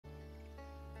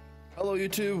Hello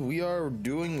YouTube, we are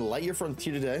doing Lightyear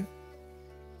Frontier today.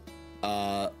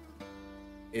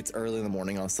 It's early in the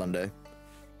morning on Sunday.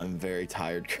 I'm very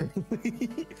tired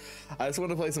currently. I just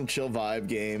want to play some chill vibe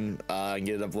game and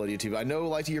get it uploaded to YouTube. I know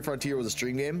Lightyear Frontier was a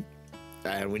stream game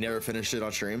and we never finished it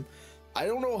on stream. I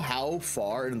don't know how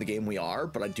far into the game we are,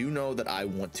 but I do know that I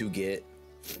want to get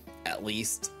at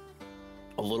least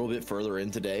a little bit further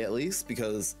in today, at least,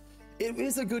 because it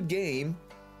is a good game.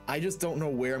 I just don't know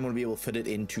where I'm going to be able to fit it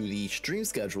into the stream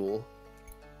schedule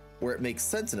where it makes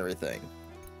sense and everything.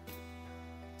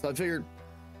 So I figured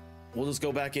we'll just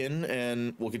go back in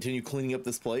and we'll continue cleaning up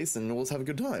this place and we'll just have a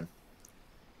good time.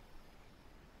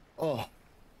 Oh,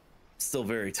 still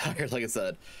very tired, like I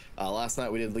said. Last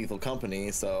night we did Lethal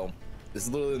Company, so this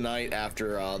is literally the night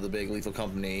after the big Lethal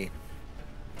Company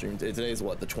stream. Today is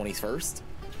what, the 21st?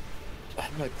 How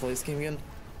do I play this game again?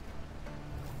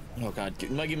 Oh god, it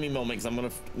might give me a moment because I'm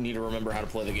gonna need to remember how to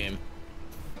play the game.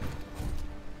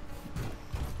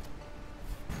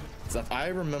 So if I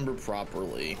remember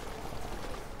properly,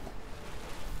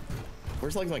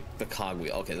 where's like the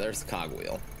cogwheel? Okay, there's the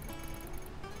cogwheel.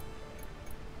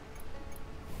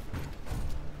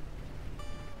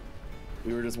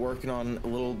 We were just working on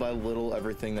little by little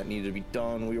everything that needed to be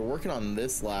done. We were working on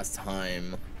this last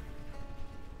time,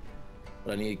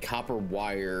 but I need copper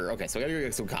wire. Okay, so I gotta go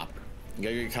get some copper. You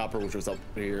gotta get copper, which was up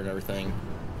here and everything.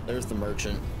 There's the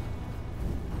merchant.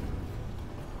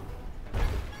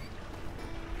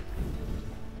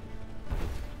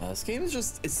 This game is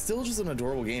just, it's still just an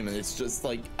adorable game, and it's just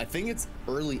like, I think it's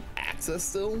early access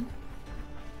still.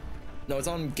 No, it's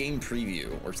on game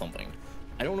preview or something.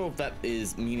 I don't know if that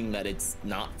is meaning that it's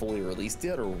not fully released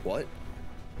yet or what,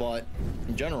 but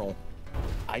in general,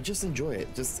 I just enjoy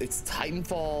it. Just, it's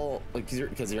Titanfall, like,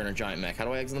 because you're in a giant mech. How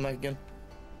do I exit the mech again?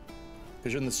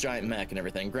 Because you're in this giant mech and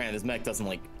everything. Granted, this mech doesn't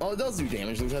like, oh, it does do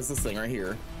damage. It has this thing right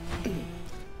here.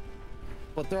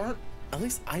 But there aren't, at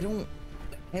least I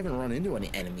haven't run into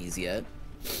any enemies yet.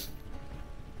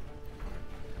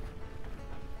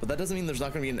 But that doesn't mean there's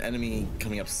not going to be an enemy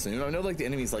coming up soon. I know like the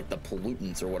enemies like the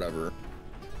pollutants or whatever.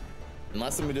 And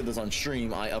last time we did this on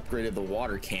stream, I upgraded the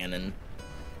water cannon.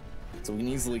 So we can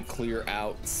easily clear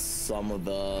out some of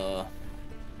the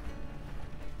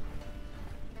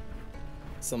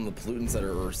pollutants that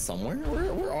are somewhere.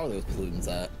 Where are those pollutants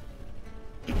at?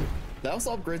 They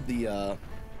also upgrade the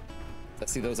I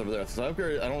see those over there. So I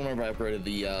upgraded, I don't remember if I upgraded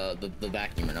the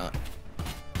vacuum or not.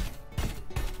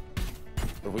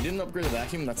 But if we didn't upgrade the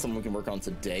vacuum, that's something we can work on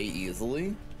today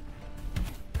easily.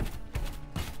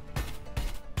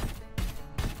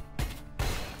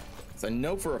 So I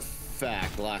know for a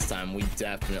fact last time we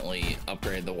definitely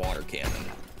upgraded the water cannon,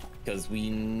 because we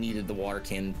needed the water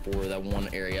cannon for that one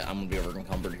area. I'm gonna be over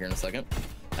encumbered here in a second.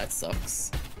 That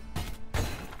sucks.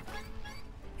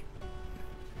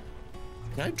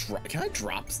 Can I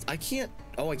drop? I can't.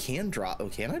 Oh, I can drop. Oh,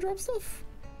 can I drop stuff?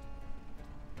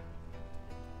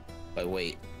 But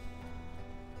wait.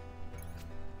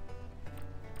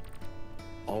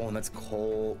 Oh, and that's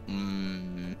coal.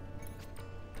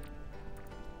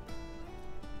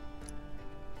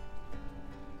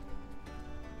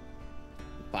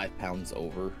 5 pounds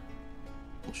over.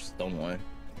 Which is stone away.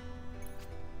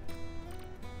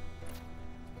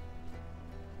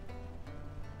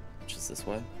 Which is this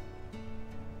way.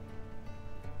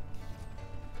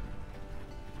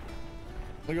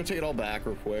 I'm gonna go take it all back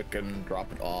real quick and drop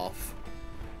it off.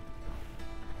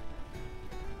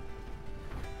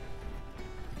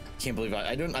 Can't believe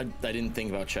I didn't think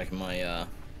about checking my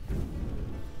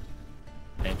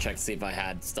and check to see if I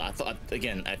had stuff. I thought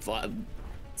again, I thought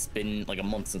it's been like a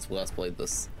month since we last played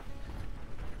this.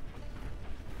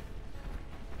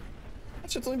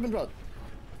 Actually, it's only been about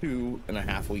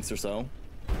 2.5 weeks or so.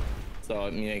 So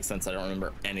it makes sense I don't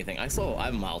remember anything. I have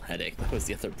a mild headache. That was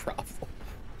the other problem.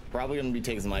 Probably gonna be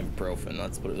taking some ibuprofen.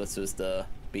 Let's just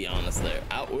be honest there.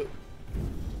 Out.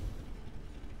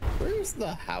 Where's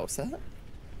the house at?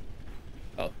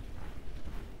 Oh.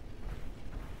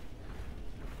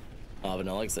 But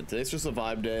no, like I said, today's just a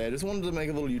vibe day. I just wanted to make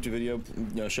a little YouTube video,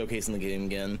 you know, showcasing the game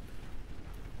again.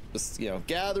 Just, you know,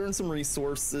 gathering some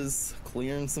resources,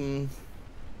 clearing some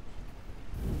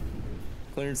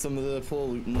of the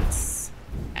pollutants.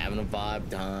 Having a vibe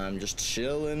time, just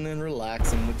chilling and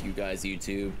relaxing with you guys,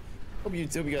 YouTube. Hope you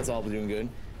guys all be doing good.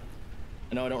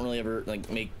 I know I don't really ever like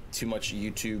make too much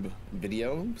YouTube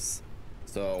videos,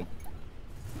 so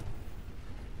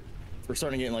we're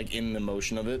starting to get like in the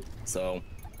motion of it. So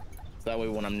that way,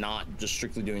 when I'm not just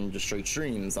strictly doing just straight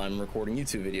streams, I'm recording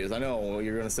YouTube videos. I know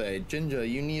you're gonna say, Jinja,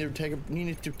 you need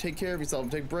to take care of yourself,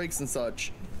 take breaks and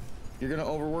such. You're gonna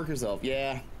overwork yourself.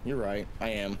 Yeah, you're right. I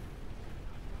am.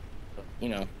 You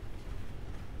know,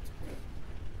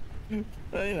 You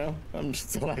know, I'm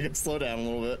just so I can slow down a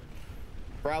little bit.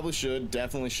 Probably should,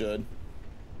 definitely should.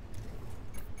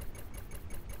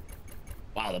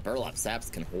 Wow, the burlap saps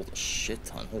can hold a shit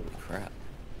ton. Holy crap.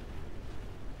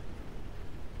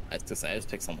 I just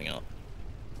picked something up.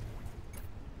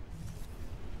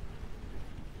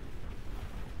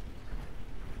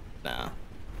 Nah.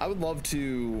 I would love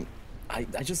to. I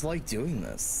just like doing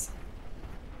this.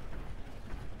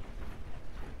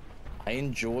 I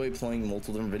enjoy playing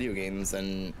multiple different video games,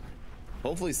 and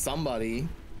hopefully somebody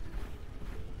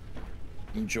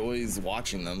enjoys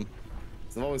watching them.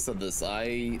 I've always said this.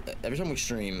 Every time we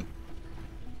stream,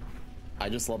 I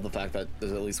just love the fact that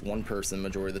there's at least one person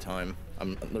majority of the time.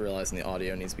 I'm realizing the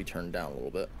audio needs to be turned down a little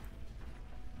bit.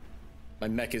 My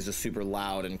mech is just super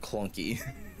loud and clunky.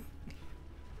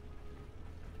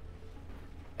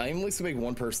 I am at least to make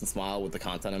one person smile with the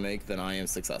content I make, then I am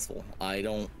successful. I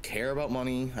don't care about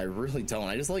money. I really don't.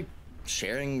 I just like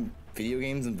sharing video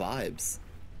games and vibes.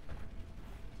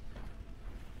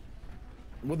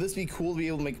 Would this be cool to be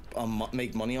able to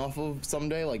make money off of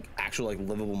someday, like actual like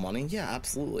livable money? Yeah,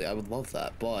 absolutely. I would love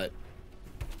that. But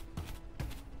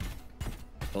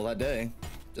till that day,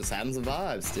 just having some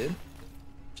vibes, dude.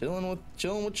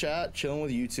 Chilling with chat, chilling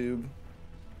with YouTube,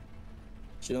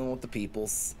 chilling with the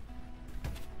peoples.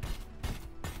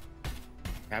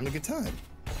 Having a good time.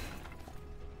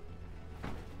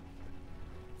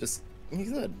 Just, like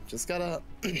I said, just gotta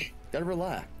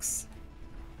relax.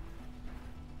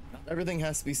 Not everything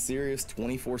has to be serious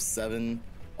 24/7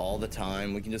 all the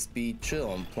time. We can just be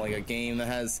chill and play a game that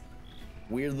has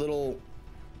weird little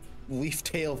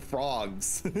leaf-tailed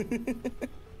frogs.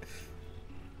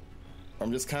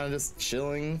 I'm just kind of just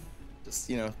chilling, just,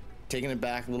 you know, taking it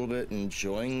back a little bit,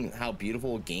 enjoying how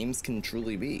beautiful games can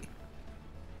truly be.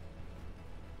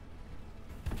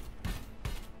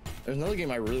 There's another game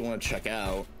I really want to check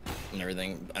out and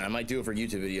everything, and I might do it for a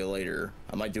YouTube video later.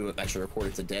 I might do it, actually record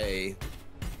it today,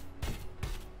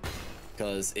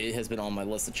 because it has been on my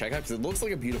list to check out, because it looks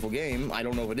like a beautiful game. I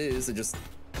don't know if it is. It just,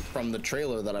 from the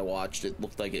trailer that I watched, it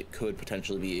looked like it could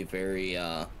potentially be a very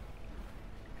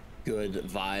good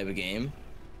vibe game.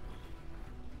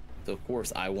 So of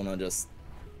course I want to just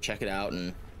check it out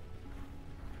and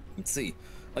see.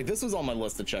 Like, this was on my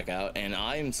list to check out, and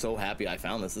I am so happy I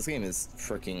found this. This game is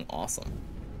freaking awesome.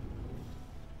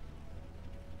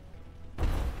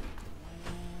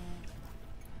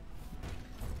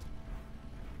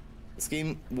 This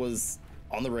game was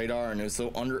on the radar, and it was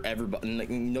so under everybody. Like,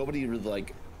 nobody really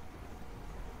like.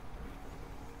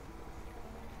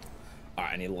 All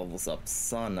right, I need to level this up.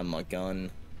 Son of a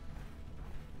gun.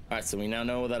 All right, so we now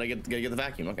know that I gotta get the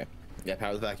vacuum. Okay, yeah,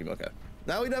 power the vacuum. Okay.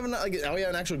 Now we have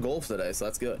an actual goal for today, so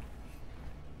that's good.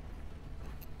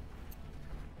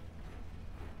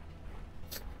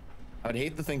 I'd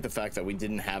hate to think the fact that we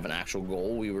didn't have an actual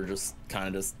goal. We were just kind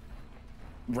of just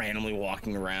randomly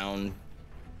walking around.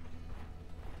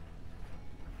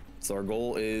 So our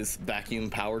goal is vacuum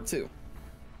power 2.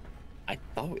 I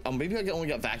thought maybe I only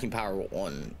got vacuum power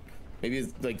 1. Maybe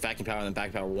it's like vacuum power and then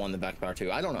vacuum power 1, then vacuum power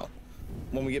 2. I don't know.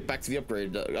 When we get back to the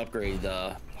upgrade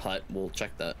hut, we'll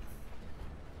check that.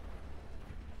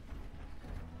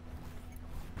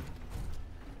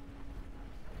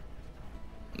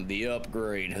 The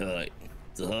upgrade hut.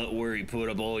 It's a hut where you put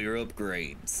up all your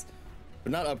upgrades.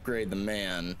 But not upgrade the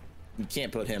man. You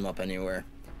can't put him up anywhere.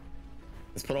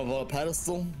 Let's put him on a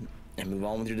pedestal and move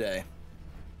on with your day.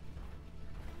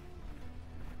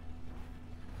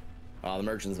 Oh, the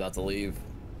merchant's about to leave.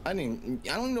 I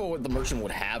don't know what the merchant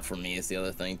would have for me is the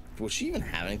other thing. Would she even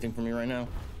have anything for me right now?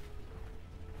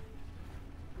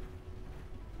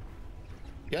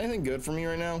 You got anything good for me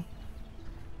right now?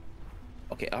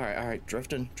 Okay, all right,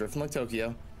 drifting like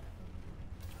Tokyo.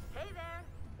 Hey there,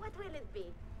 what will it be?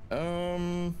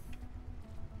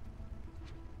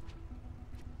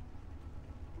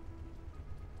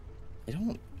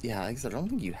 Yeah, like I said, I don't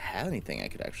think you have anything I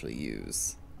could actually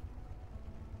use.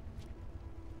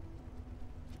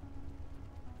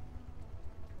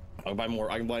 I can buy more.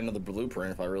 I can buy another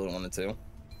blueprint if I really wanted to.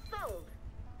 Sold.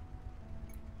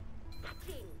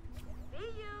 Touching. See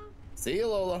you. See you,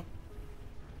 Lola.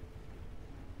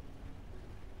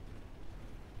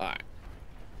 All right.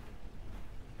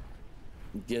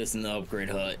 Get us an upgrade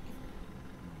hut.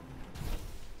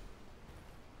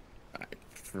 All right.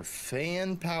 For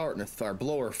fan power, no, for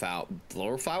blower power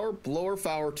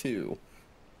 2.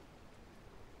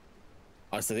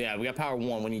 Oh, so yeah, we got power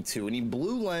 1. We need 2. We need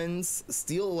blue lens,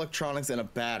 steel electronics, and a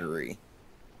battery.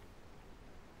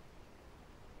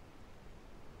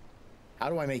 How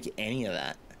do I make any of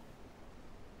that?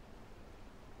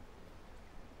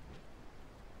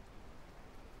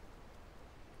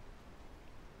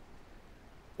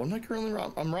 What am I currently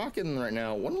rocking? I'm rocking right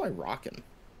now. What am I rocking?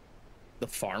 The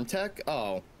farm tech?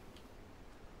 Oh.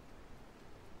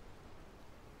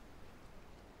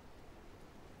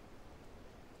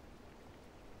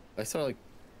 I started like...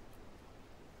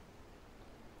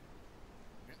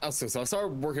 Oh, so I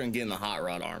started working on getting the hot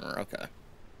rod armor. Okay. I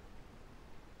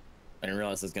didn't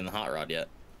realize I was getting the hot rod yet.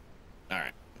 All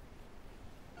right.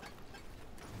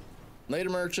 Later,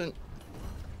 merchant.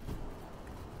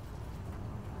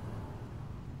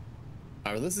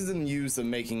 All right, this is in use of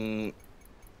making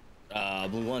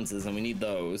blue lenses, and we need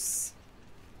those.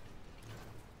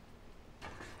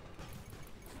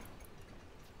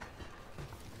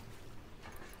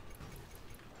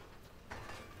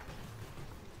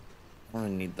 I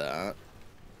need that.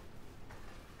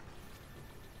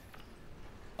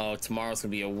 Oh, tomorrow's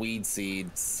gonna be a weed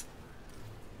seeds.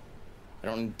 I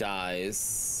don't need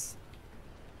dyes.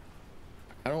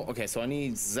 I don't. Okay, so I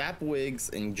need zap wigs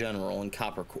in general and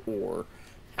copper ore.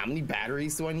 How many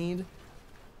batteries do I need?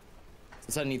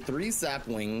 So I need 3 zap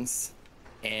wings,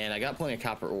 and I got plenty of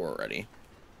copper ore already.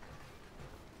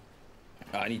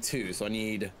 I need 2, so I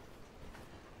need.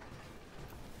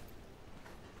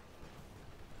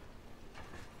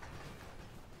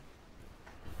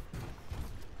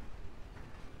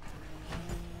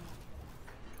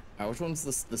 Which one's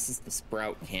this? This is the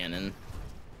sprout cannon.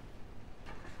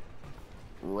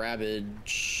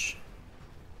 Rabbage.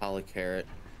 Polycarrot.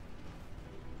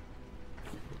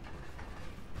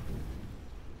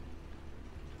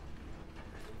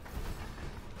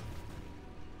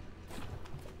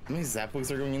 How many zapwigs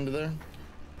are going into there?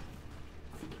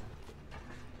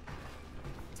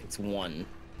 Takes 1.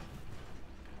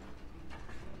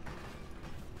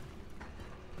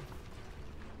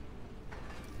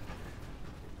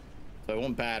 I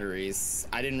want batteries.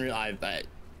 I didn't realize that.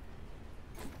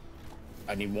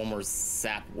 I need 1 more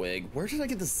sap wig. Where did I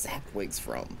get the sap wigs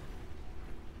from?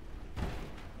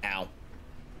 Ow.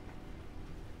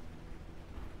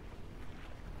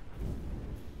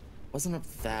 Wasn't up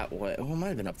that way. Oh, it might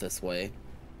have been up this way.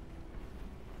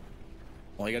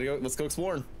 Well, I gotta go. Let's go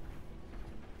exploring.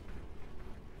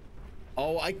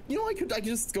 Oh, I could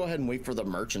just go ahead and wait for the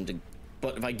merchant to.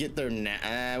 But if I get there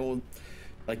now, well,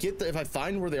 if I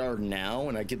find where they are now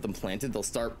and I get them planted, they'll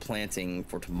start planting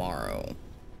for tomorrow.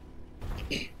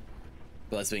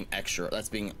 But that's being extra. That's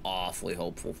being awfully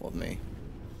hopeful of me.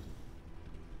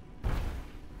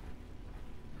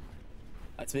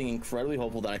 That's being incredibly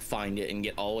hopeful that I find it and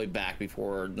get all the way back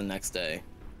before the next day.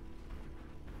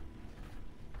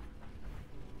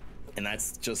 And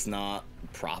that's just not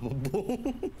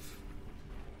probable.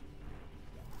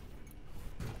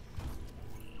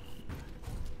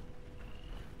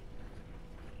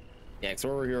 Yeah, because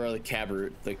over here are the cab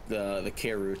root, the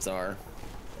care roots are.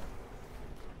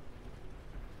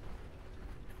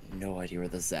 No idea where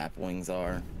the zap wings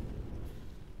are.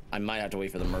 I might have to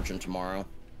wait for the merchant tomorrow.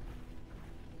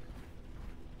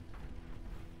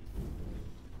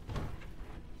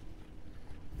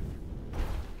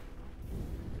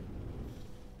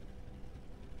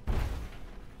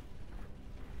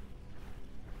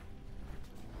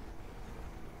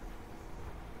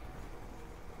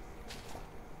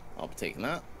 I'll be taking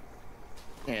that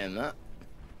and that.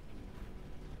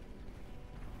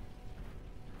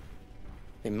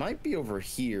 They might be over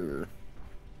here.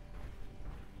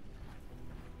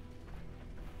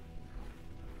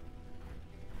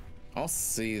 I'll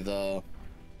see the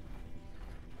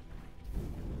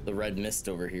red mist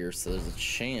over here, so there's a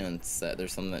chance that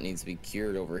there's something that needs to be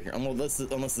cured over here. Well, unless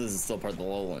this is still part of the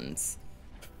lowlands,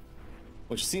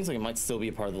 which seems like it might still be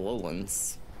a part of the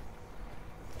lowlands.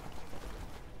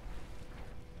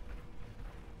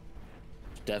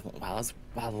 Definitely. Wow,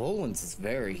 wow, lowlands is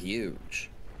very huge.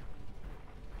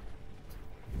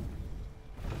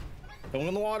 Don't go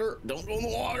in the water. Don't go in the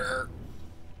water.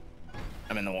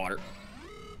 I'm in the water.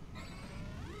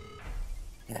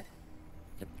 Yeah.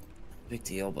 Big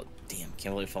deal, but damn,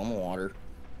 can't believe I fell in the water.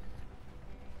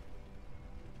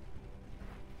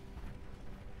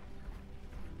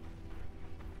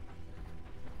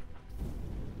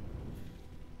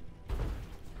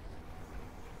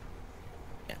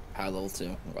 Yeah, high level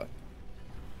 2. Okay.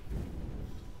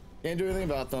 Can't do anything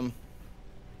about them.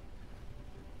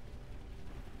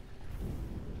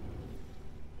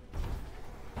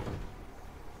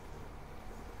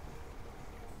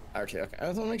 Okay, I just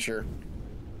want to make sure.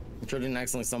 I'm sure I didn't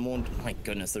accidentally someone. My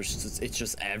goodness, it's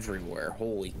just everywhere.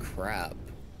 Holy crap.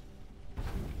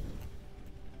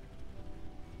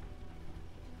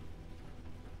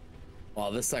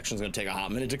 Well, this section's gonna take a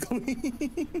hot minute to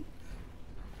clean.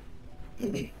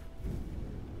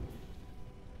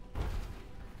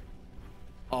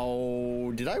 Oh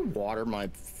Oh, did I water my...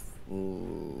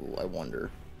 Ooh, I wonder.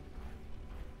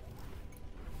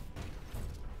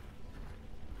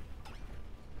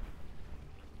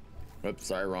 Oops,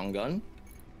 sorry, wrong gun.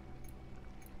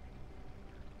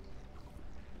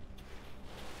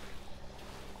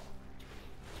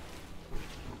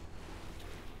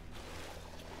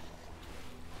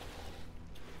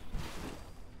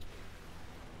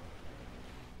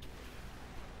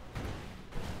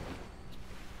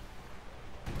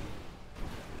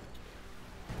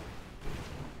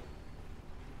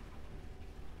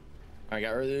 I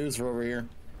got rid of the ooze for over here.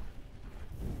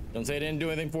 Don't say I didn't do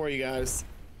anything for you guys.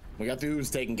 We got the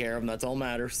ooze taken care of, and that's all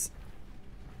matters.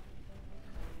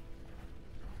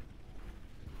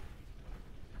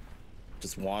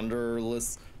 Just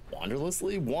wanderlessly,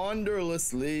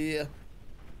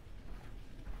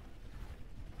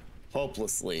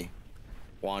 hopelessly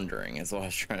wandering is what I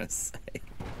was trying to say.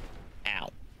 Ow.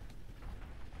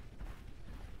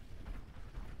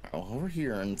 Oh, over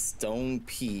here in Stone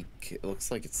Peak, it looks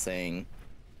like it's saying...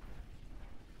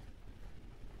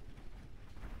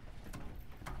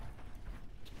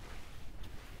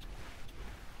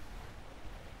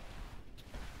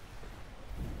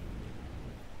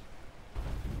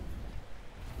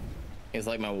 It's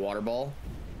like my water ball.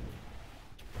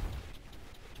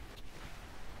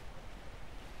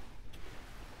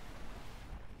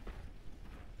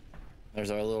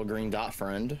 There's our little green dot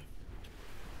friend.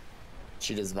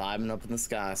 She just vibing up in the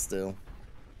sky still.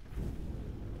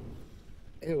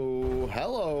 Ew,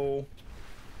 hello.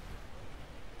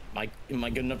 Am I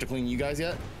good enough to clean you guys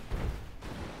yet?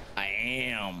 I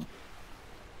am.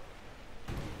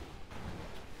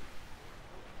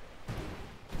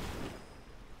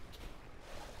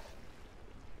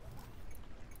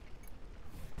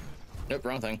 Nope,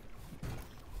 wrong thing.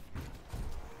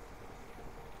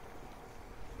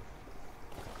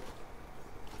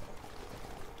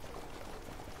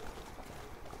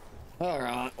 All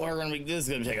right, this is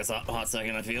gonna take us a hot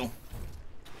second, I feel.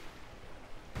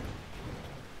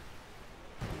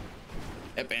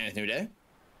 Yep, and it's new day. And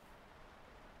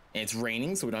it's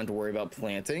raining, so we don't have to worry about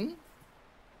planting.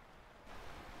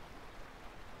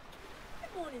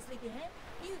 Good morning, Sleepyhead.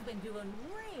 You've been doing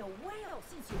real well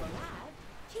since you arrived.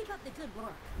 Keep up the good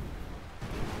work.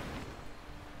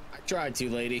 I tried to,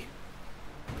 lady.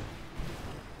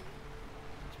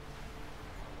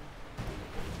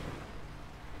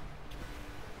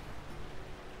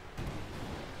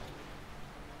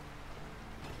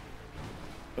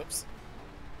 Oops.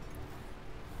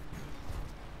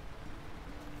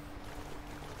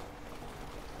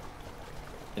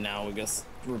 And now we just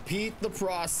repeat the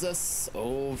process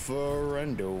over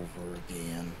and over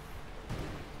again.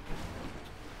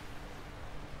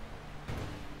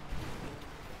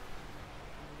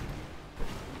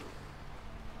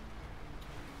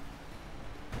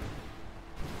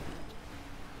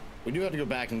 We do have to go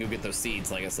back and go get those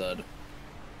seeds, like I said.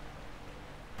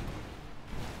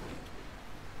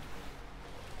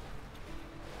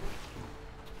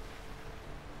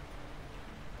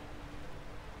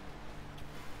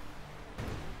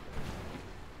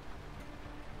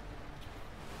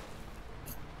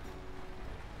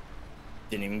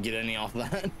 Didn't even get any off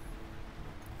that.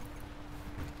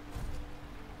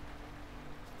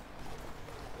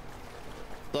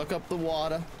 Suck up the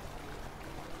water.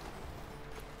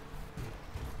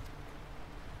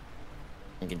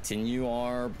 And continue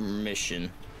our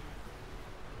mission.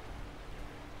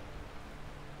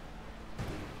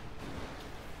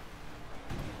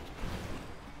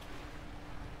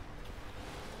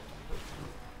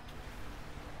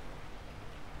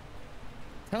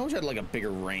 I wish I had like a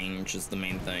bigger range is the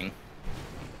main thing.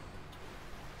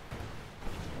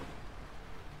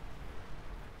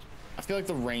 I feel like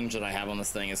the range that I have on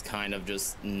this thing is kind of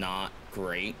just not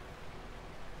great.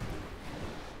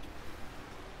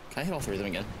 Can I hit all three of them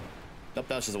again? Nope,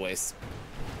 that was just a waste.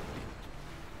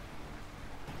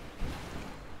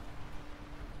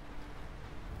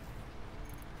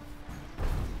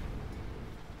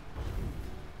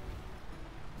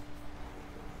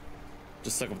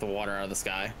 Just suck up the water out of the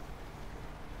sky.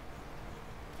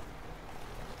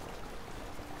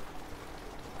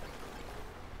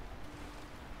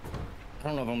 I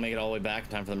don't know if I'll make it all the way back in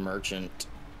time for the merchant.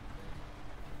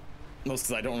 Most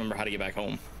because I don't remember how to get back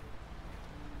home.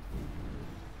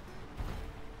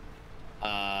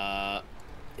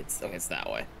 It's okay, it's that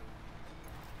way.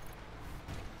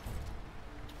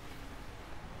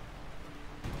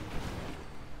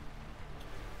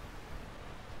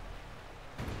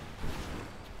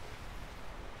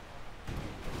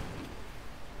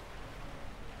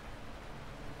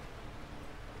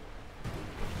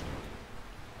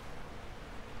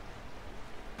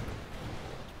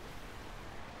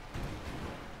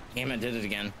 Damn, I did it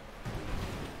again.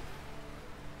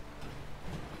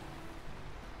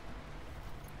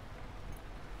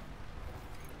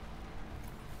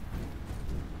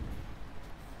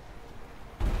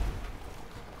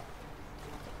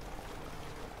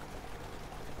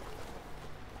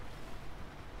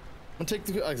 I'm gonna take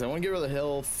the, like I want to get rid of the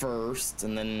hill first,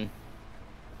 and then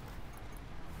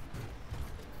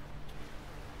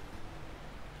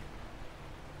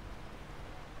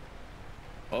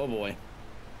oh boy.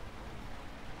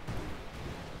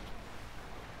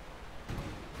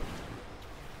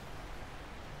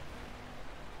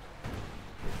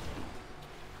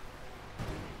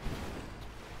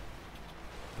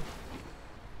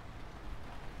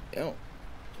 Oh.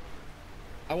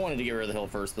 I wanted to get rid of the hill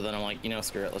first, but then I'm like, you know,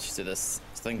 screw it, let's just do this.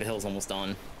 I think the hill's almost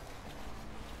done.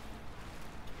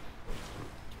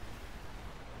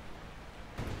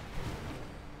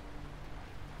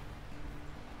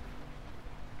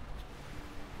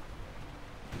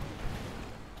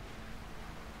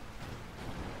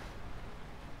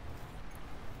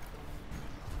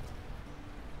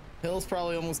 Hill's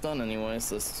probably almost done anyway,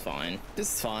 so this is fine.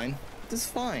 This is fine. This is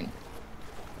fine.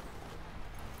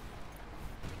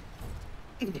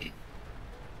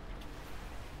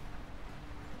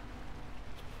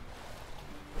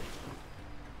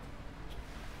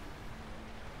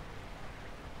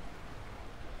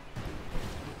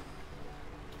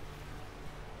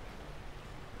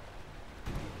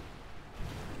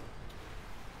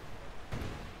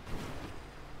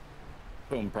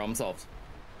 Boom, problem solved.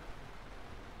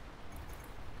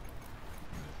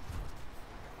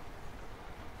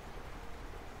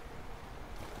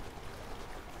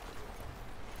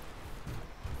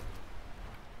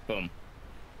 Boom.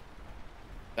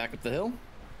 Back up the hill.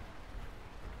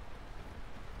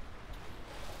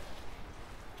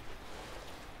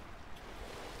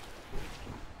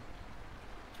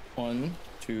 One,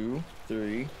 two,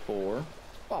 three, four,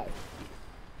 five.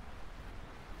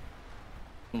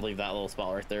 I'll leave that little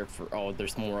spot right there for, oh,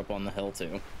 there's more up on the hill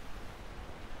too.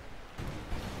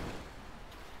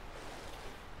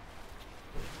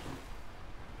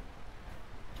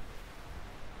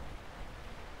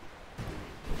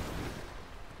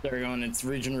 There we go, and it's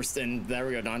region and there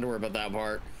we go, don't have to worry about that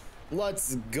part.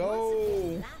 Let's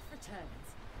go.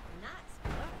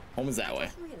 Home is that way. I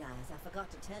just realized I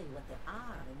forgot to tell you what the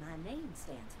R in my name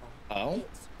stands for. Oh?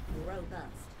 It's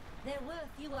robust. There were a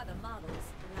few other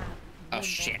models, like Oh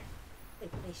shit.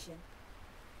 efficient,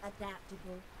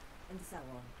 adaptable, and so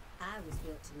on. I was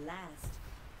built to last.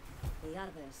 The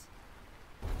others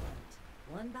weren't.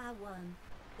 One by one,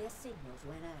 their signals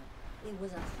went out. It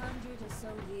was 100 or so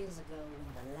years ago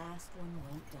when the last one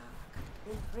went dark.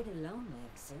 Been pretty lonely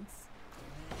ever since.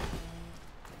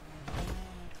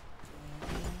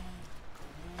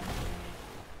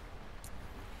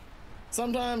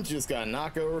 Sometimes you just gotta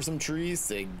knock over some trees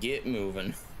to get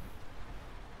moving.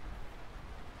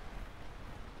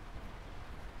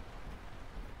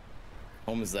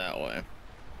 Home is that way.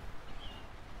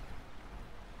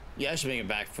 Yeah, I should make it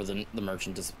back for the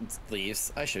merchant just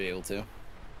leaves. I should be able to.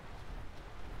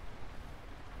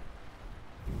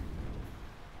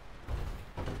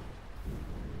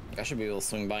 I should be able to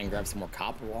swing by and grab some more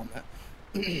copper while I'm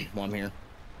at while I'm here.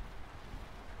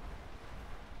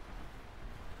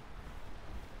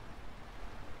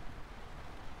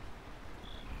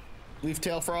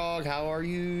 Leaf-tail frog, how are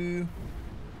you?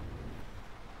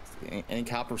 Any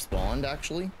copper spawned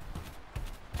actually?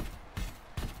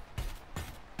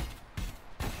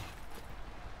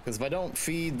 Because if I don't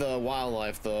feed the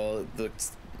wildlife, the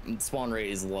spawn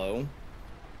rate is low.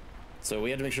 So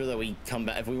we have to make sure that we come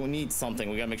back. If we need something,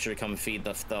 we gotta make sure to come and feed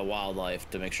the wildlife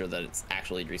to make sure that it's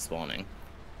actually respawning.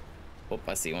 Oh,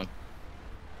 I see one.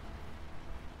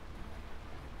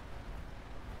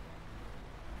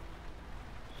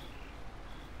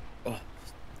 Oh,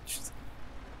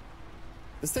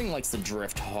 this thing likes to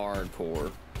drift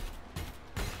hardcore.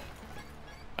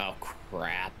 Oh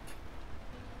crap.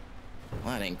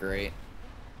 Well, that ain't great.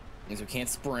 Means we can't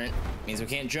sprint. Means we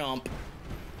can't jump.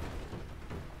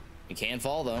 We can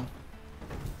fall though.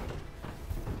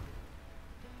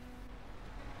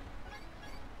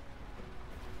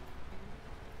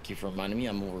 Keep reminding me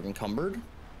I'm over encumbered.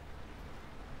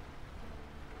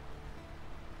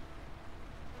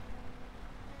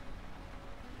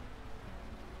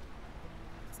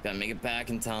 Just gotta make it back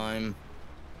in time.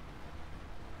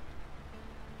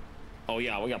 Oh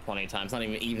yeah, we got plenty of time. It's not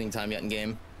even evening time yet in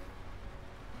game.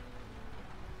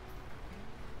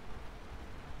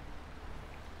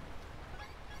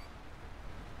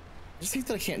 I just think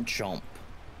that I can't jump.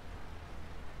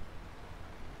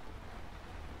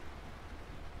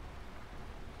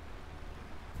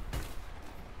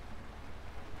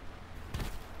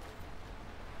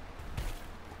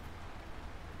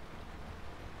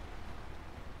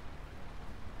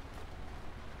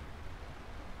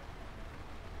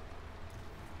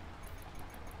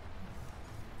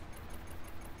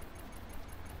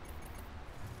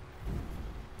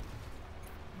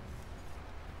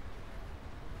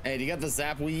 Hey, do you got the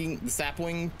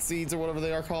sapwing seeds or whatever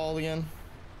they are called again?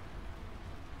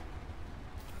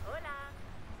 Hola.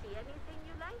 See anything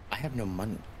you like? I have no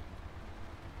money.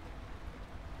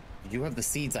 You have the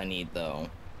seeds I need, though.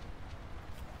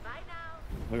 Bye now.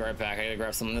 I'll be right back. I gotta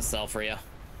grab something to sell for you.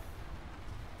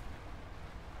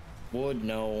 Wood,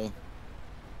 no.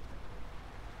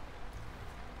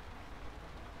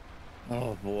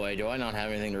 Oh boy, do I not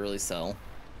have anything to really sell?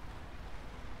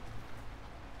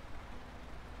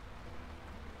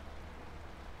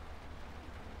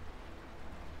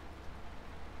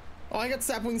 Oh, I got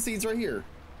sapling seeds right here.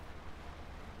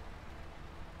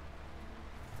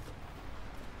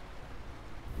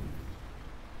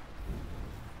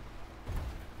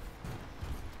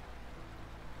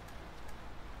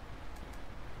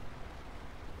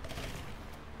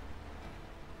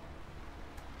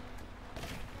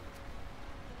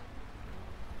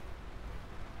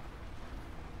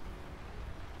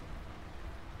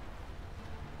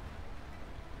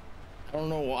 I don't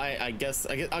know why. I guess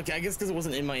because it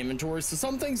wasn't in my inventory. So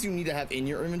some things you need to have in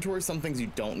your inventory, some things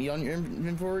you don't need on your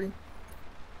inventory.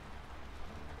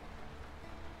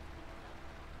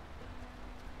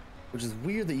 Which is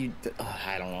weird that you.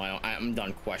 I don't know. I'm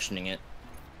done questioning it.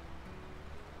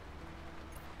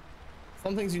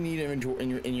 Some things you need in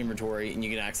your inventory, and you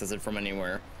can access it from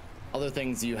anywhere. Other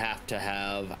things you have to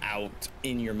have out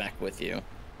in your mech with you.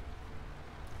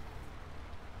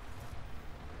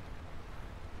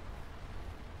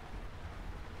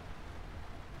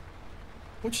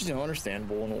 Which is, you know,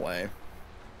 understandable in a way.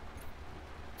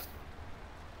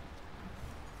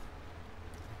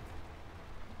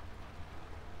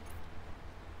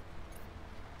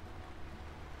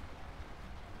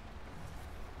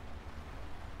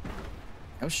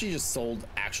 I wish she just sold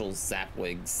actual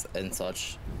zapwigs and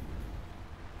such.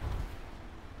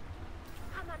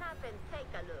 Come on up and take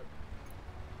a look.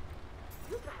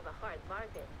 You drive a hard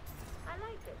bargain. I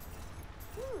like it.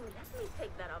 Ooh, let me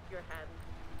take that off your hand.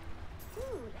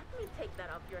 Ooh, let me take that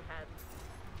off your hand.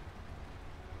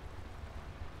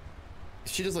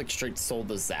 She just like straight sold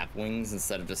the zapwings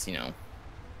instead of just, you know.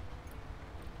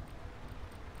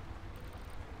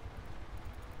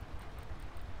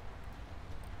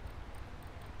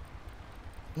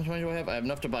 How much money do I have? I have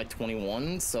enough to buy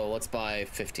 21, so let's buy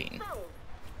 15. So,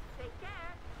 take care.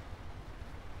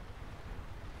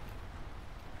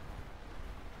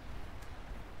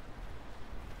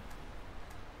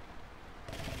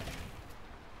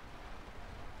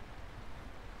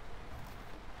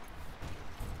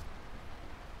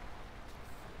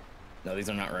 No, these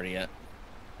are not ready yet.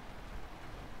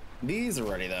 These are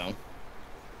ready though.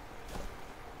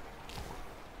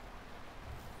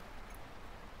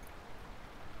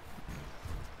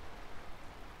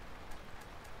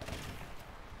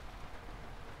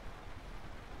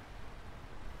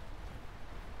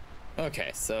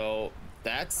 Okay, so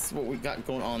that's what we got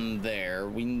going on there.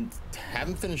 We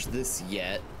haven't finished this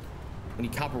yet. We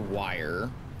need copper wire,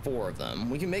 4 of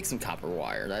them. We can make some copper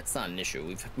wire. That's not an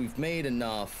issue. We've made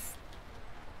enough.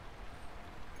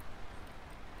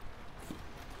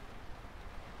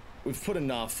 We've put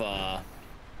enough. Oh,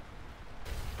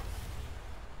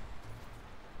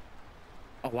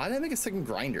 why did I make a second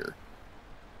grinder?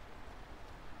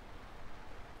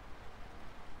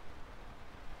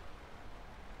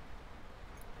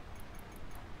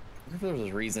 I wonder if there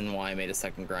was a reason why I made a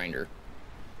second grinder.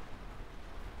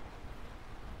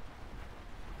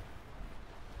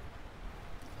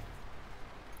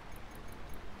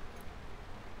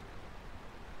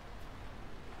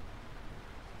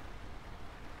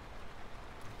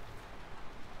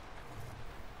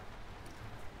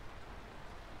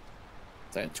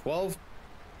 So I had 12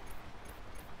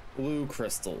 blue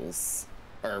crystals,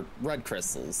 or red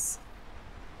crystals.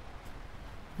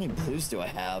 How many blues do I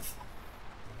have?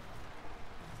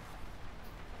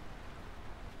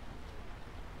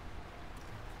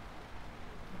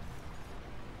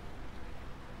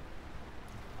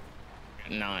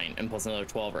 Got 9, and plus another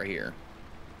 12 right here.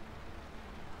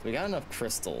 So we got enough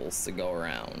crystals to go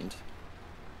around.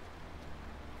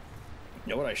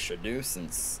 You know what I should do,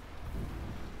 since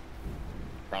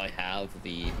probably have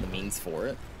the means for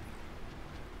it.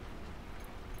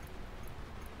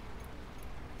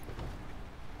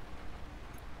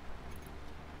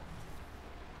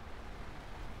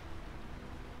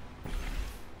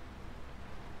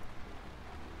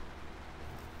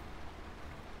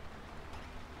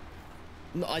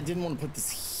 No, I didn't want to put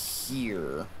this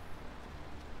here.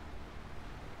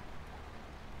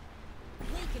 We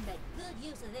can make good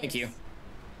use of this. Thank you.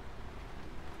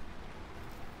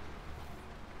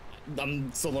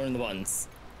 I'm still learning the buttons.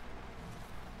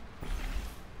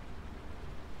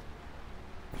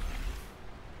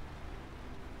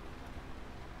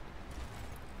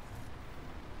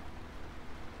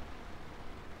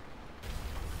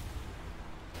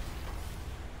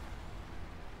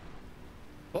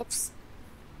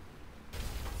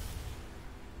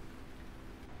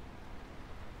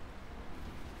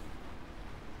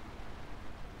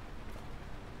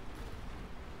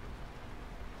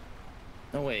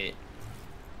 No, wait.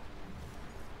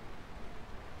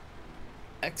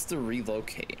 X to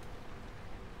relocate.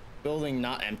 Building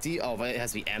not empty? Oh, but it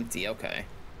has to be empty. Okay.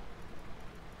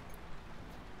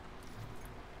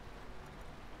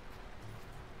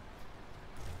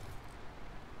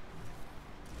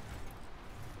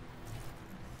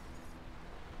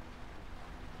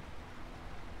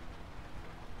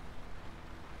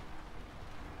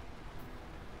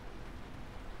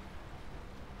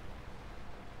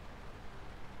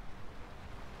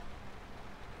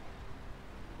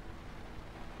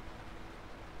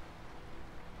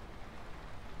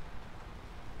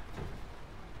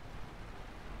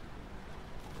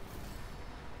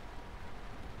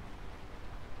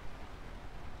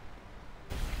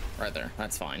 Right there.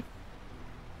 That's fine.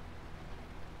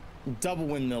 Double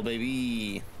windmill,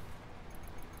 baby.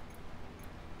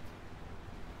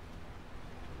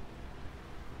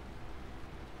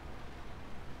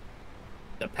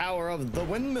 The power of the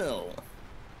windmill.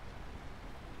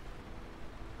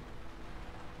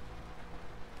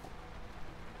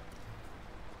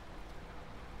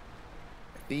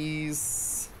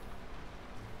 These.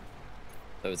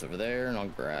 Those over there, and I'll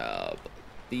grab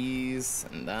these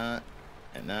and that.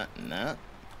 And that and that.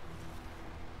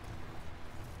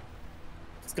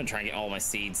 Just gonna try and get all my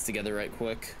seeds together right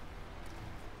quick.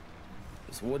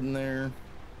 There's wood in there.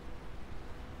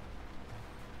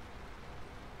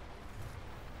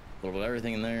 A little bit of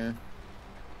everything in there.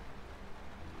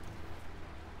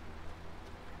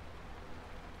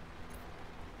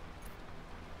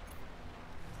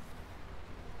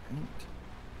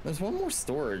 There's one more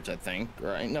storage, I think,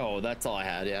 right? No, that's all I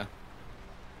had, yeah.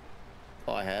 That's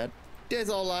all I had. That's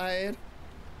all I had.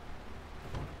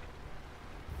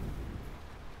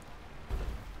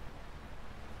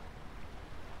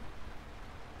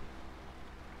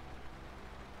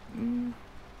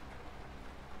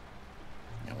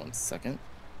 Yeah, 1 second.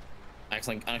 I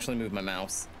actually moved my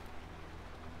mouse.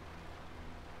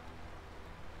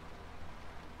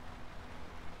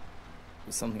 It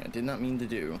was something I did not mean to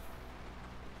do.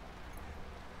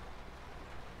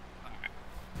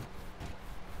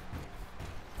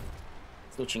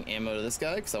 Switching ammo to this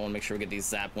guy because I want to make sure we get these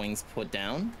zap wings put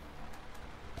down.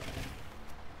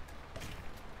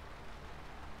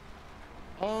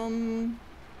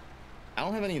 I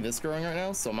don't have any of this growing right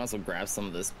now, so I might as well grab some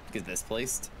of this, get this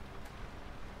placed.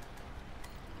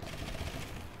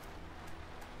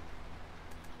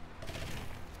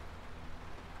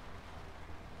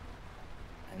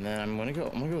 And then I'm gonna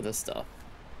go with this stuff.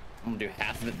 I'm gonna do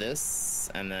half of it this,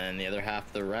 and then the other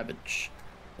half the ravage.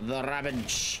 The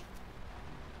ravage.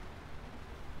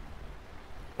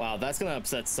 Wow, that's gonna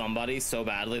upset somebody so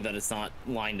badly that it's not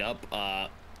lined up.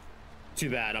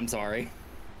 Too bad, I'm sorry.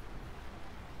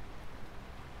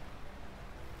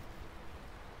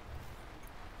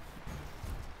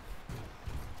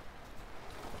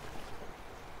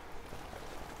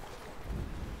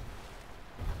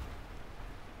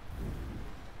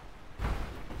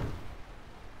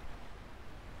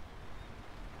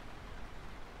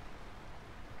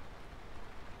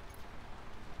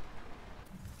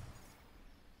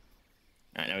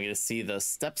 All right, now we get to see the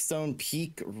Stepstone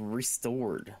Peak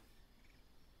restored.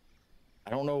 I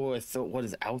don't know what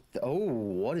is out. Oh,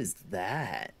 what is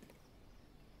that?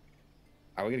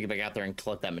 Are we gonna get back out there and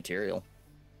collect that material?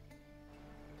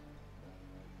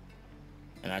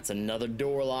 And that's another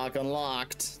door lock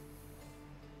unlocked.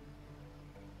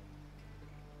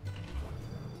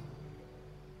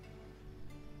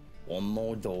 One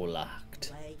more door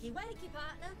locked. Wakey, wakey,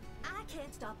 partner. I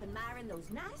can't stop admiring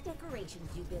those nice decorations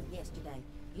you built yesterday.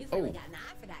 You've Oh. really got an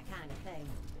eye for that kind of thing.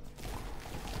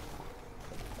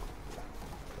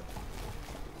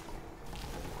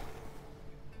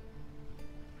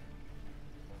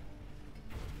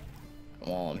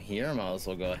 While I'm here, I might as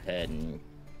well go ahead and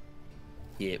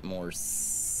get more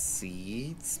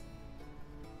seeds.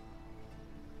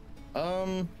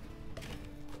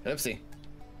 Oopsie.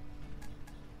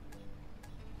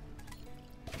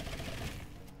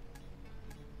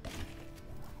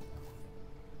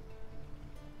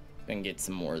 And get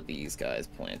some more of these guys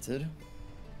planted.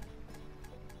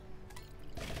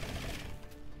 I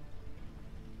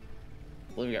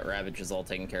believe we got ravages all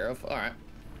taken care of. All right.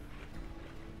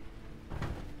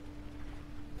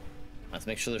 Let's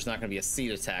make sure there's not going to be a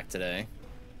seed attack today.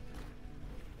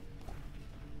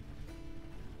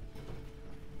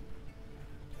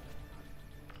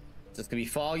 So it's going to be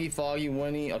foggy,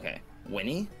 windy. Okay,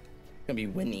 windy? It's going to be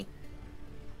windy.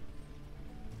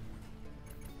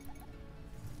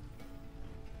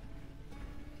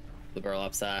 The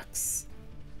burlap sacks.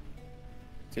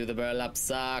 To the burlap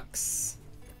sacks.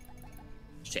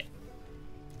 Shit.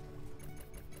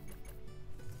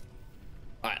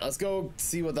 All right, let's go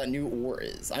see what that new ore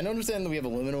is. I understand that we have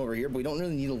aluminum over here, but we don't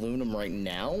really need aluminum right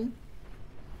now.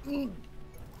 I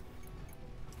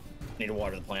need to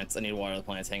water the plants. I need to water the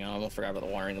plants. Hang on, I almost forgot about the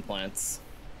watering the plants.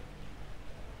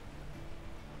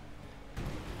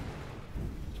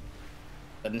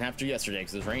 I didn't have to yesterday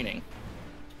because it was raining.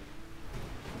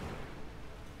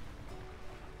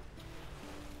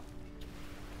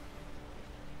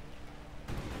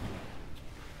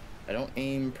 I don't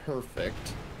aim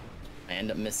perfect. I end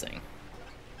up missing.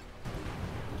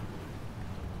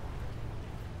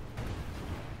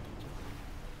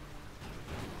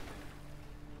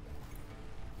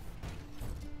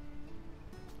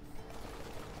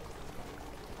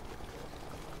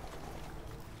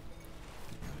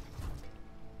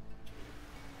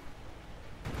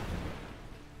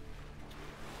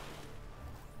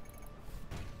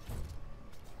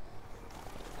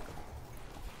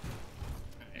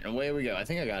 Away we go. I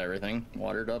think I got everything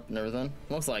watered up and everything.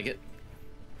 Looks like it.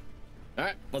 All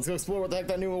right, let's go explore what the heck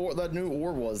that new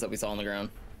orb was that we saw on the ground.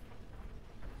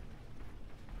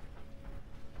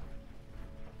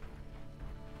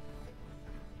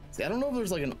 See, I don't know if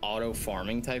there's like an auto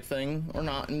farming type thing or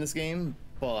not in this game,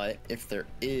 but if there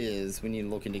is, we need to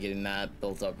look into getting that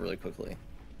built up really quickly.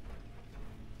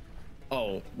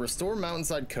 Oh, restore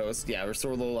mountainside coast. Yeah,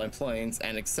 restore lowline plains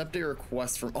and accept a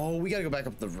request from. Oh, we gotta go back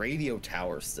up the radio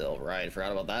tower still. Right,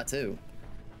 forgot about that too.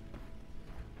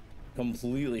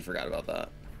 Completely forgot about that.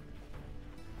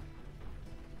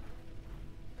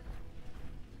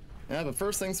 Yeah, but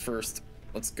first things first.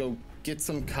 Let's go get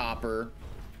some copper.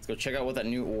 Let's go check out what that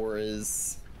new ore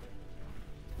is.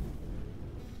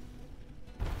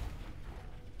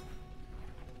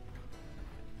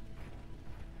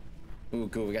 Ooh,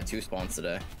 cool, we got 2 spawns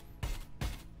today.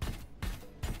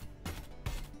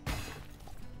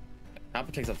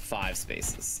 Copper takes up 5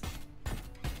 spaces.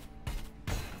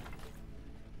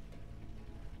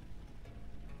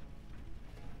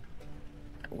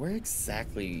 Where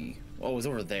exactly? Oh, it was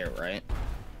over there, right?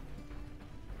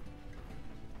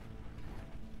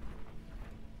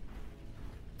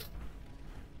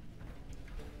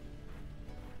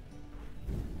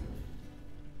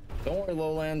 Don't worry,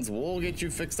 Lowlands, we'll get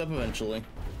you fixed up eventually.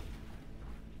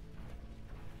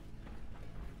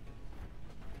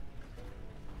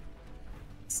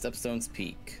 Stepstone's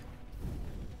Peak.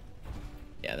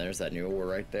 Yeah, there's that new ore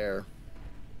right there.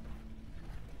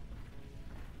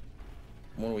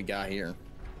 What do we got here?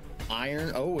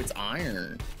 Iron. Oh, it's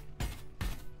iron.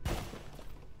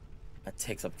 That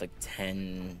takes up like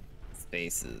 10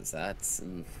 spaces. That's...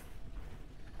 Oof.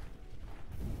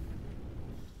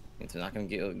 It's not gonna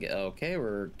get okay.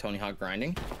 We're Tony Hawk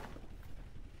grinding.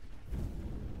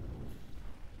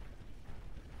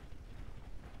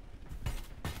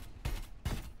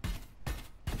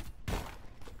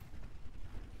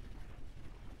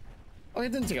 Oh,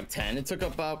 it didn't take up 10. It took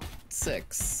up about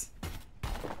 6.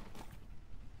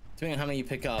 Depending on how many you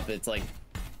pick up, it's like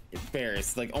it varies.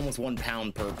 It's like almost 1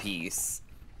 pound per piece.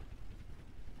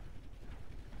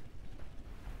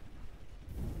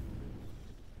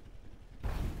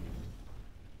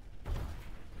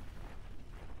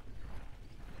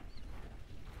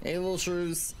 Hey, little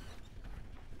shrews.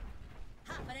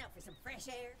 Hopping out for some fresh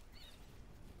air.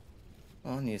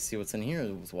 Oh, I need to see what's in here.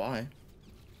 That's why.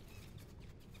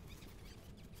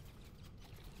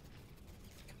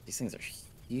 These things are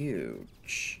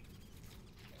huge.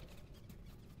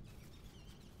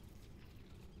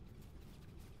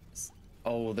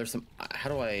 Oh, there's some. How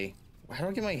do I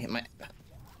get my?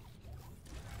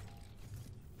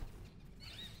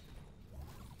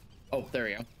 Oh, there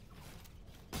we go.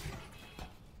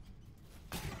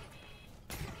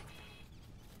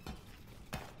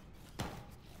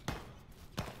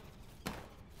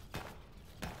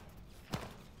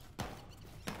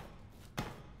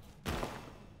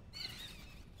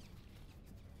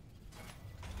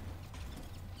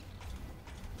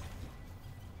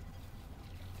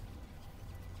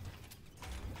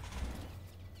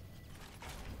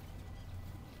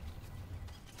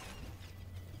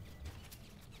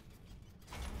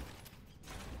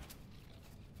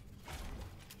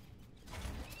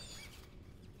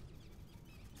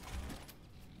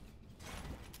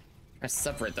 I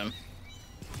separate them.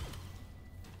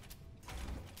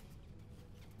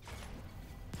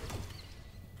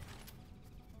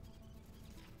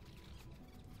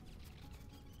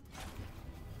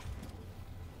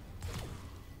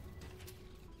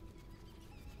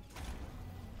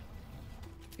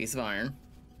 Piece of iron.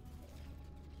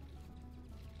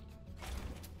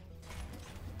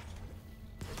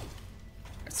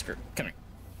 Screw. Come here.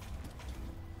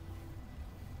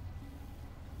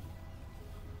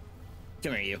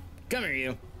 Come here, you. Come here,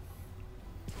 you.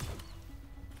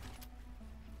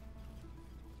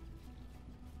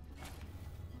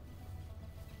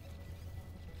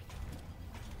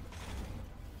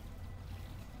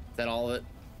 that all of it?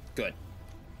 Good.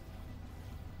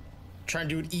 Trying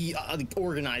to do it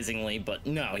organizingly, but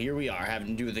no, here we are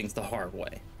having to do things the hard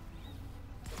way.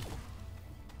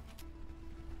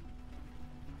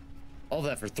 All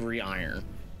that for 3 iron.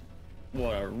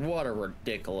 What a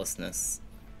ridiculousness.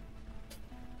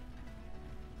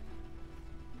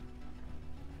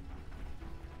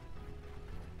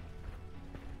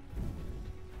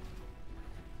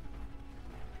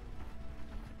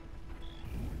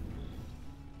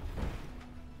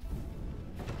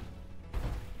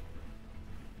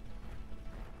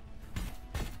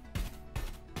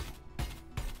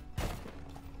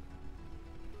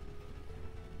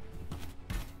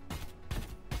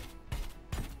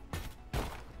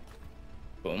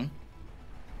 Boom.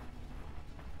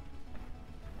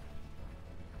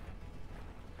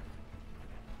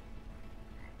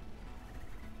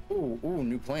 Ooh,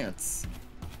 new plants.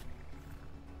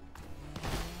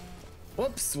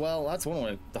 Whoops, well, that's one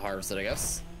way to harvest it, I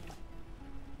guess.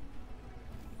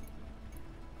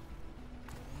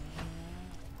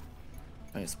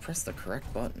 I just pressed the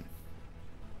correct button.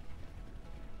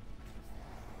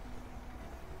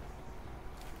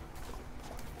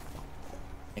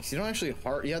 You don't actually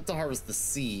you have to harvest the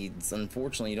seeds.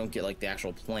 Unfortunately, you don't get like the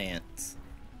actual plant.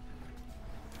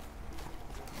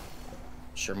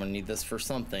 Sure, I'm gonna need this for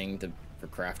something for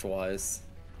craft wise.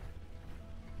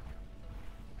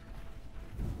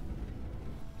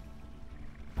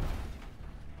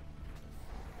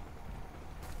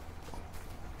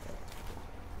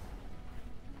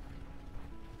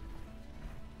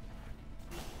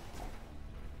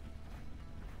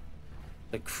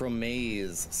 The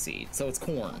chromase seed. So it's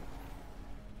corn.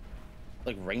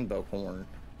 Like rainbow corn.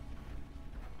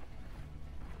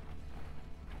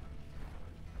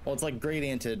 Well, it's like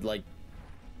gradiented, like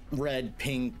red,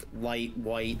 pink, light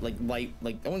white, like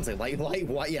I wouldn't say light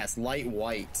white. Yes, light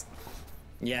white.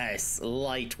 Yes,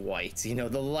 light white. You know,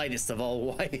 the lightest of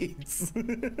all whites.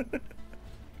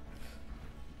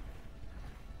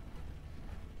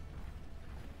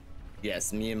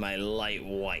 Yes, me and my light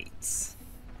whites.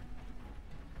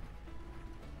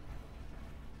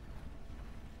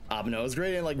 But no, it was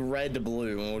gradient like red to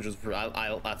blue, which was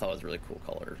I thought it was a really cool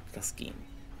color scheme.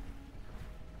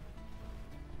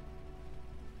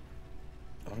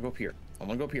 I want to go up here. I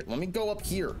want to go up here. Let me go up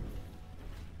here.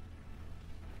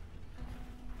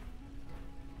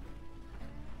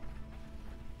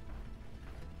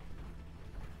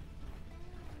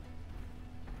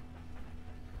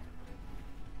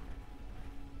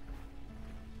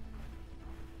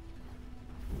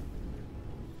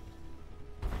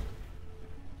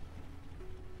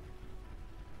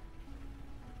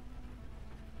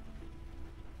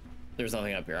 There's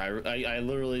nothing up here. I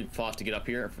literally fought to get up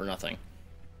here for nothing.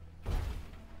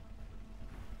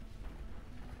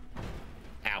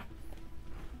 Ow.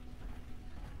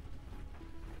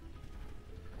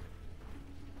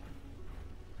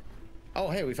 Oh,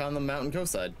 hey, we found the mountain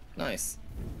coastside. Nice.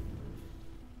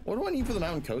 What do I need for the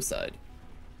mountain coastside?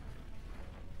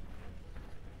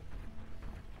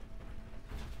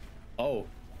 Oh.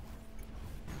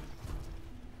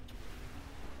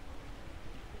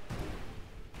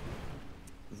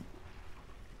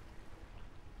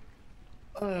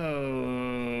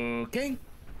 Okay.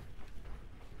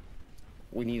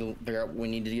 We need to figure out. We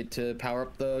need to get to power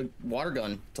up the water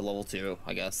gun to level 2,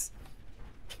 I guess.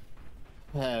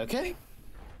 Okay.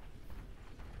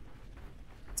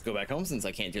 Let's go back home since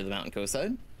I can't do the mountain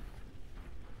coastside.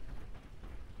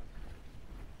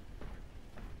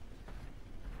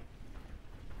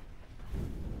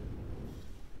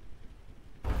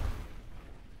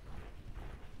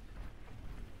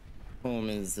 Home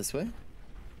is this way.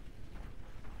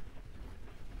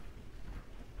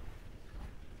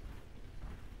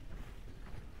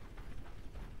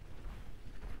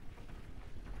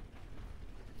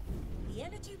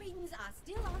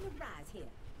 Still on the rise here.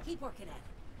 Keep working at it.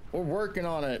 We're working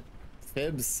on it.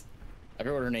 Fibs. I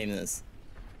forget what her name is.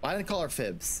 Why didn't I call her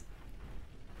Fibs?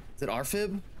 Is it our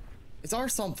Fib? It's our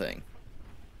something.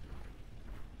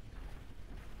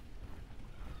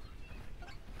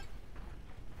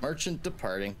 Merchant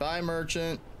departing. Bye,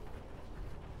 merchant.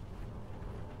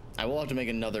 I will have to make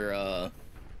another,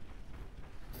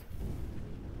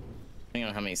 depending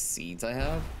on how many seeds I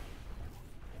have.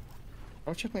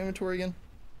 I'll check my inventory again.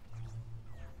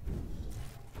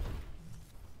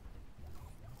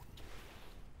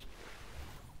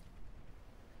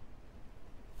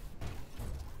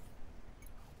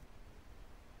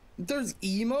 There's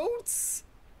emotes?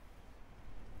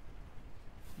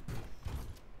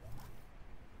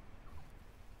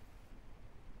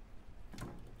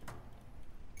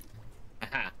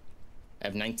 Aha. I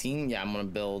have 19. Yeah, I'm gonna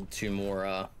build 2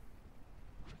 more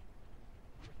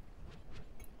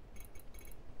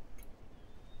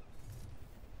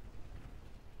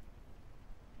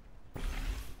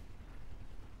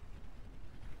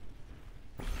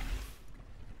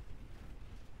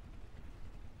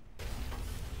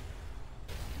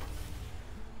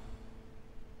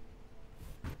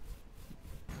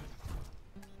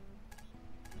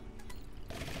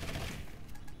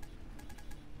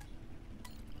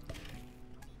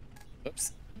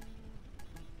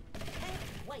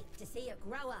to see it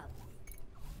grow up.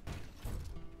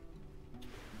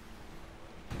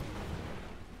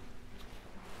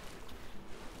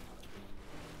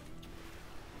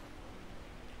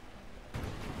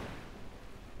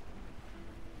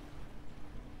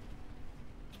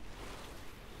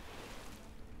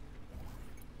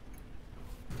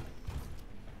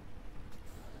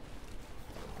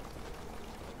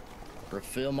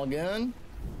 Refill my gun.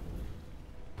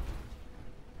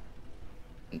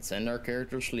 And send our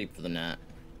character to sleep for the night.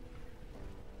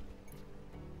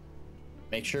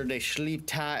 Make sure they sleep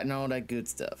tight and all that good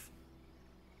stuff.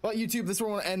 Well, YouTube, this is where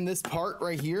I want to end this part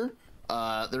right here.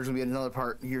 There's gonna be another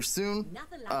part here soon.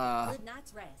 Nothing like a good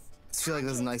night's rest. I feel like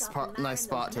this is a nice part, nice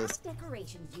spot to.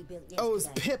 Decorations you built Oh, it was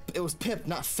yesterday. Pip. It was Pip,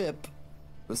 not Fip.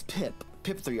 It was Pip.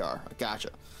 Pip 3R.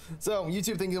 Gotcha. So,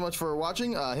 YouTube, thank you so much for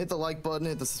watching. Hit the like button,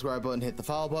 hit the subscribe button, hit the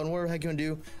follow button, whatever the heck you want to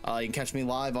do. You can catch me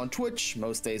live on Twitch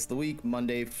most days of the week: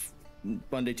 Monday,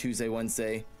 Tuesday,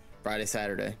 Wednesday, Friday,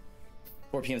 Saturday.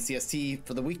 4 p.m. CST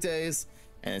for the weekdays,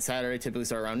 and then Saturday typically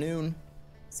start around noon.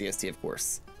 CST, of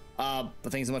course. But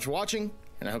thank you so much for watching,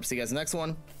 and I hope to see you guys in the next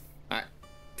one. All right,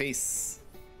 peace.